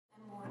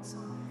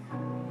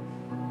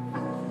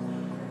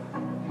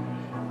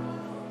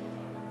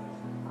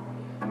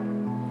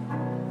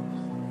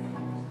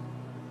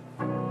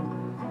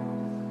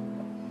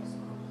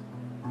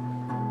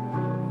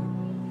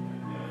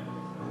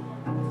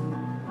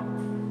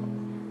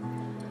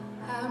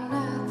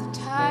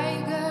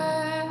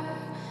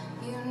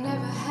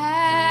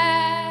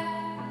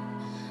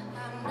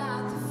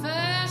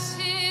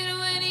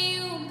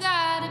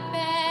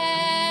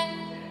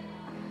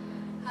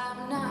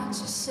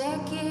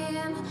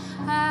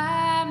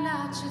I'm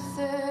not your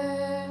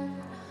third,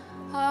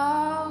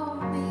 I'll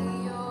be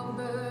your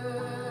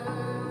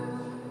bird.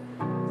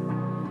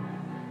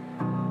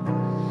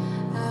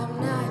 I'm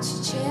not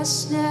your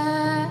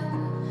chestnut,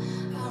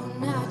 I'm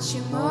not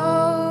your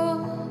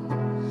mold,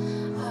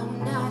 I'm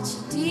not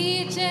your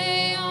DJ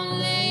on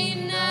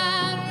late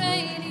night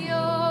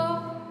radio.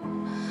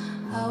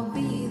 I'll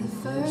be the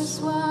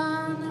first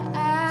one to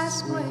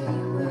ask where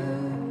you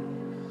were.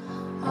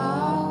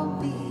 I'll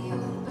be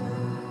your bird.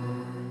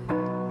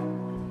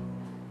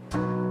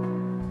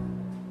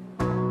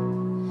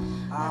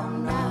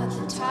 I'm not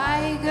the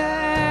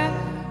tiger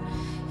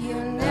you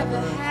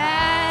never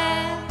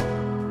had.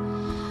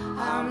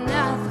 I'm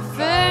not the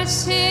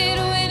first hit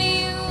when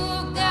you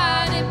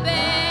got it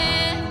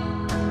bad.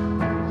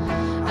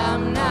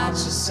 I'm not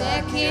your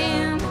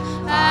second,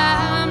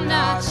 I'm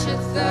not your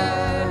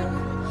third,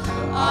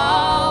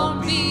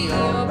 I'll be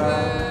your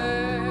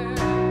bird.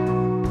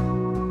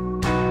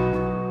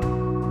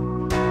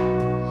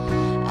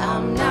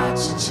 I'm not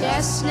your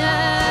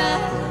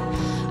chestnut,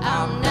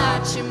 I'm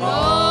not your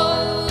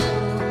mold,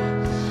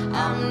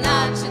 I'm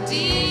not your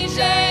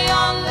DJ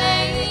on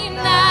late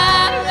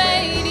night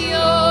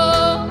radio.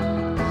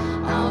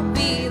 I'll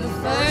be the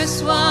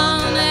first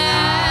one to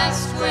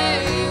ask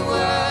where you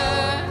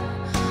were.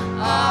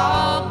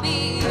 I'll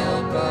be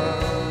your bird.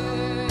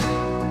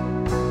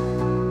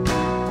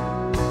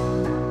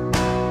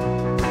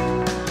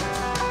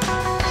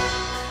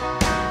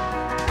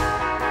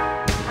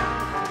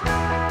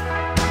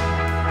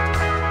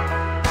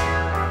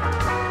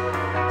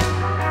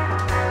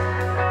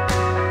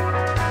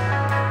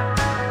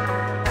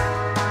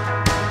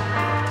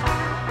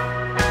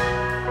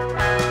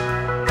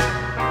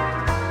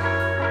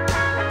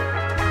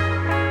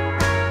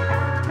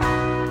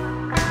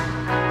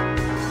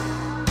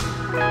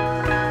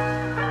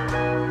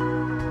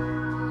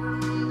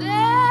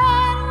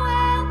 Then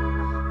when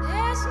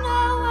there's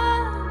no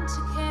one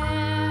to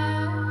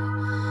care,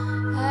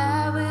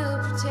 I will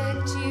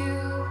protect you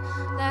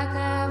like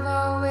I've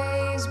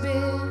always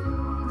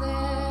been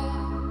there.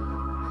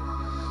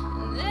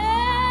 And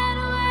then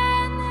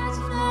when there's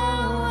no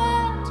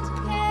one to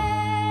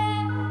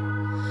care,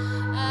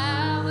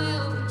 I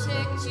will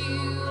protect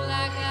you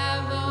like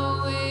I've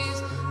always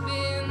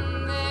been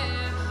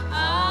there.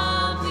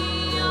 I'll be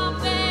your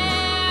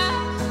bear,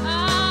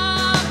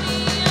 I'll be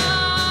your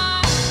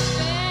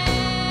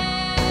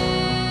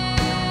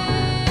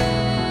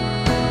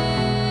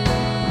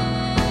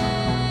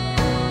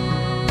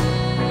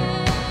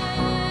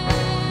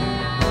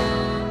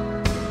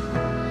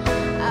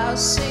I'll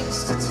sing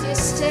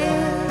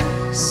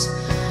statistics,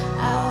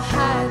 I'll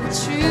hide the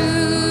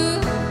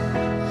truth,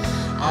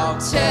 I'll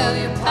tell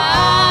your pa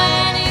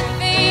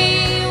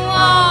anything you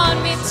want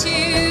me to.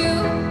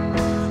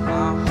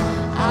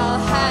 I'll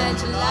hide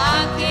your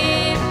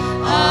locket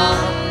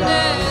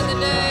under the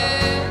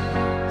dirt,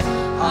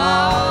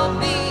 I'll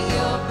be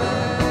your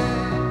bird.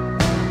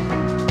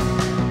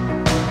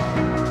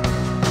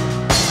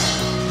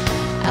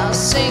 I'll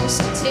sing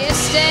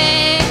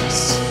statistics,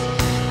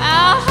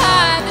 I'll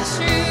hide the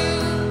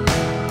truth,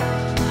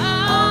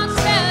 I'll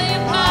tell you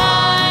pa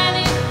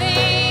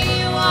anything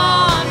you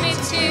want me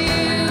to.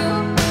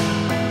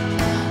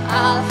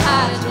 I'll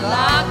hide your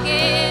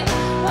locket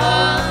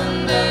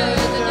under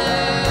the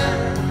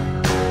dirt,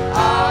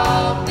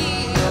 I'll be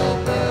your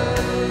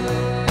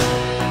bird.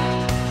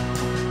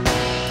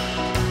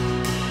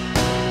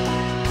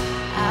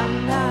 I'm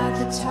not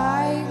the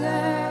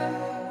tiger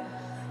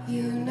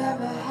you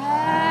never had.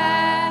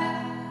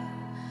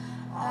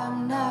 I'm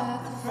not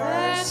the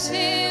first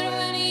hit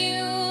when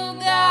you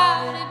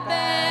got it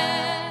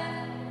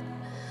bad.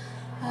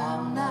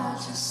 I'm not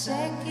your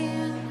second,